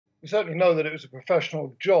We certainly know that it was a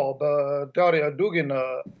professional job. Daria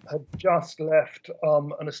Dugina had just left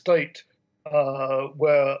an estate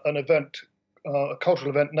where a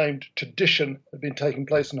cultural event named Tradition had been taking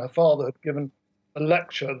place, and her father had given a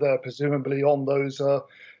lecture there, presumably on those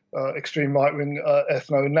extreme right-wing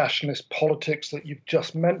ethno-nationalist politics that you've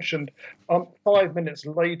just mentioned. 5 minutes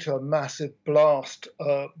later, a massive blast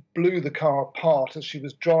blew the car apart as she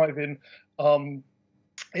was driving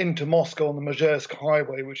into Moscow on the Majersk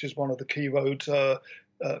Highway, which is one of the key roads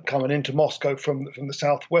coming into Moscow from the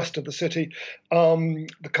southwest of the city.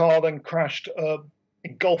 The car then crashed,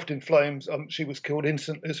 engulfed in flames. She was killed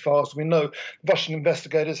instantly, as far as we know. Russian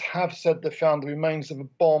investigators have said they found the remains of a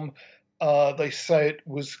bomb. They say it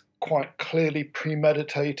was quite clearly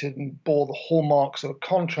premeditated and bore the hallmarks of a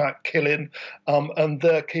contract killing, and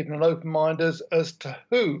they're keeping an open mind as to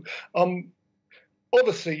who.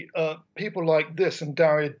 Obviously, people like this, and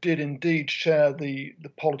Daria did indeed share the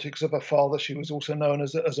politics of her father. She was also known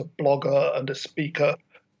as a blogger and a speaker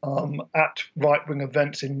at right-wing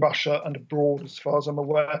events in Russia and abroad, as far as I'm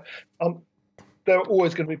aware. There are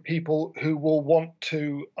always going to be people who will want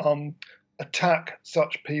to attack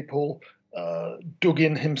such people.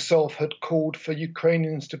 Dugin himself had called for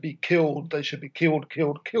Ukrainians to be killed. They should be killed,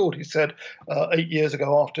 killed, killed, he said 8 years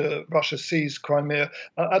ago after Russia seized Crimea.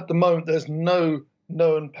 At the moment, there's no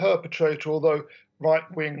known perpetrator, although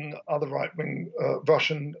other right-wing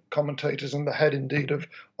Russian commentators and the head indeed of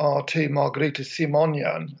RT, Margarita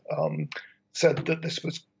Simonyan, said that this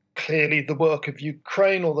was clearly the work of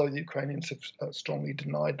Ukraine, although the Ukrainians have strongly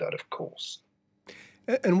denied that, of course.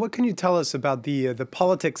 And what can you tell us about the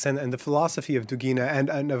politics and the philosophy of Dugina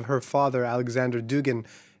and of her father, Alexander Dugin,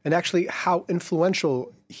 and actually how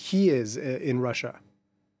influential he is in Russia?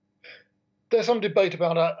 There's some debate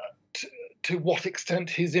about to what extent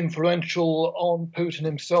he's influential on Putin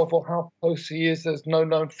himself or how close he is. There's no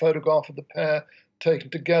known photograph of the pair taken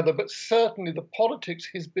together, but certainly the politics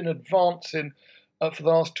he's been advancing for the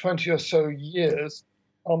last 20 or so years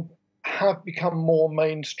have become more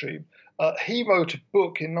mainstream. He wrote a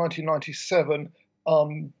book in 1997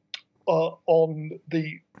 on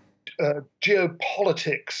the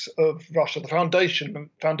geopolitics of Russia, the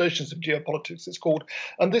foundations of geopolitics, it's called.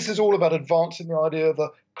 And this is all about advancing the idea of a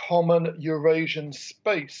common Eurasian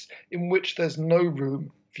space in which there's no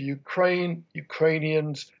room for Ukraine,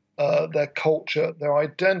 Ukrainians, their culture, their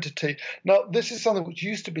identity. Now, this is something which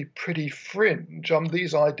used to be pretty fringe.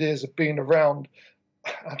 These ideas have been around,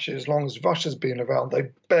 actually, as long as Russia's been around. They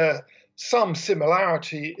bear some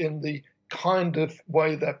similarity in the kind of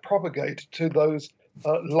way they're propagated to those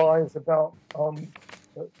lies about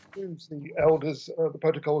the elders, the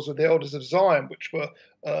protocols of the elders of Zion, which were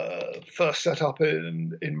first set up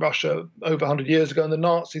in Russia over 100 years ago, and the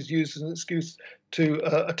Nazis used as an excuse to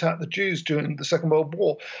attack the Jews during the Second World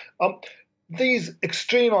War. These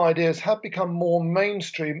extreme ideas have become more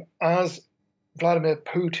mainstream as Vladimir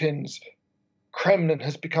Putin's Kremlin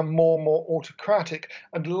has become more and more autocratic.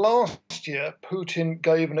 And last year, Putin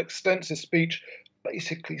gave an extensive speech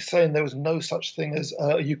basically saying there was no such thing as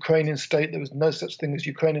a Ukrainian state, there was no such thing as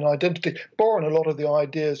Ukrainian identity, borrowing a lot of the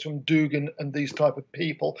ideas from Dugin and these type of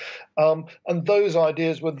people. And those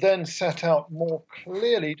ideas were then set out more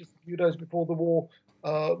clearly just a few days before the war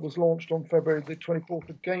was launched on February the 24th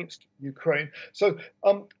against Ukraine. So,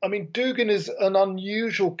 Dugin is an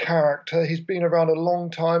unusual character. He's been around a long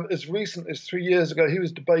time. As recently as 3 years ago, he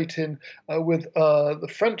was debating with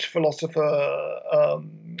the French philosopher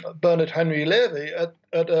Bernard Henry Levy at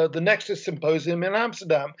the Nexus Symposium in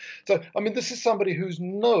Amsterdam. So, this is somebody who's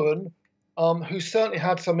known, who certainly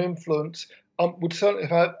had some influence, would certainly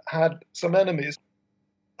have had some enemies.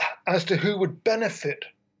 As to who would benefit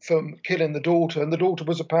from killing the daughter, and the daughter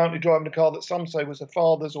was apparently driving a car that some say was her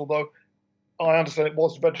father's, although I understand it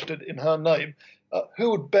was registered in her name. Who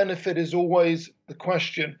would benefit is always the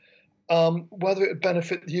question. Whether it would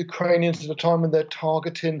benefit the Ukrainians at a time when they're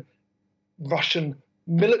targeting Russian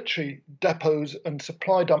military depots and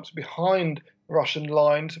supply dumps behind Russian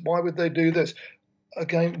lines. Why would they do this?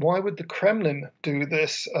 Again, why would the Kremlin do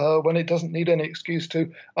this when it doesn't need any excuse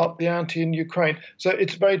to up the ante in Ukraine? So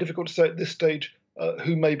it's very difficult to say at this stage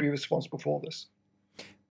who may be responsible for this.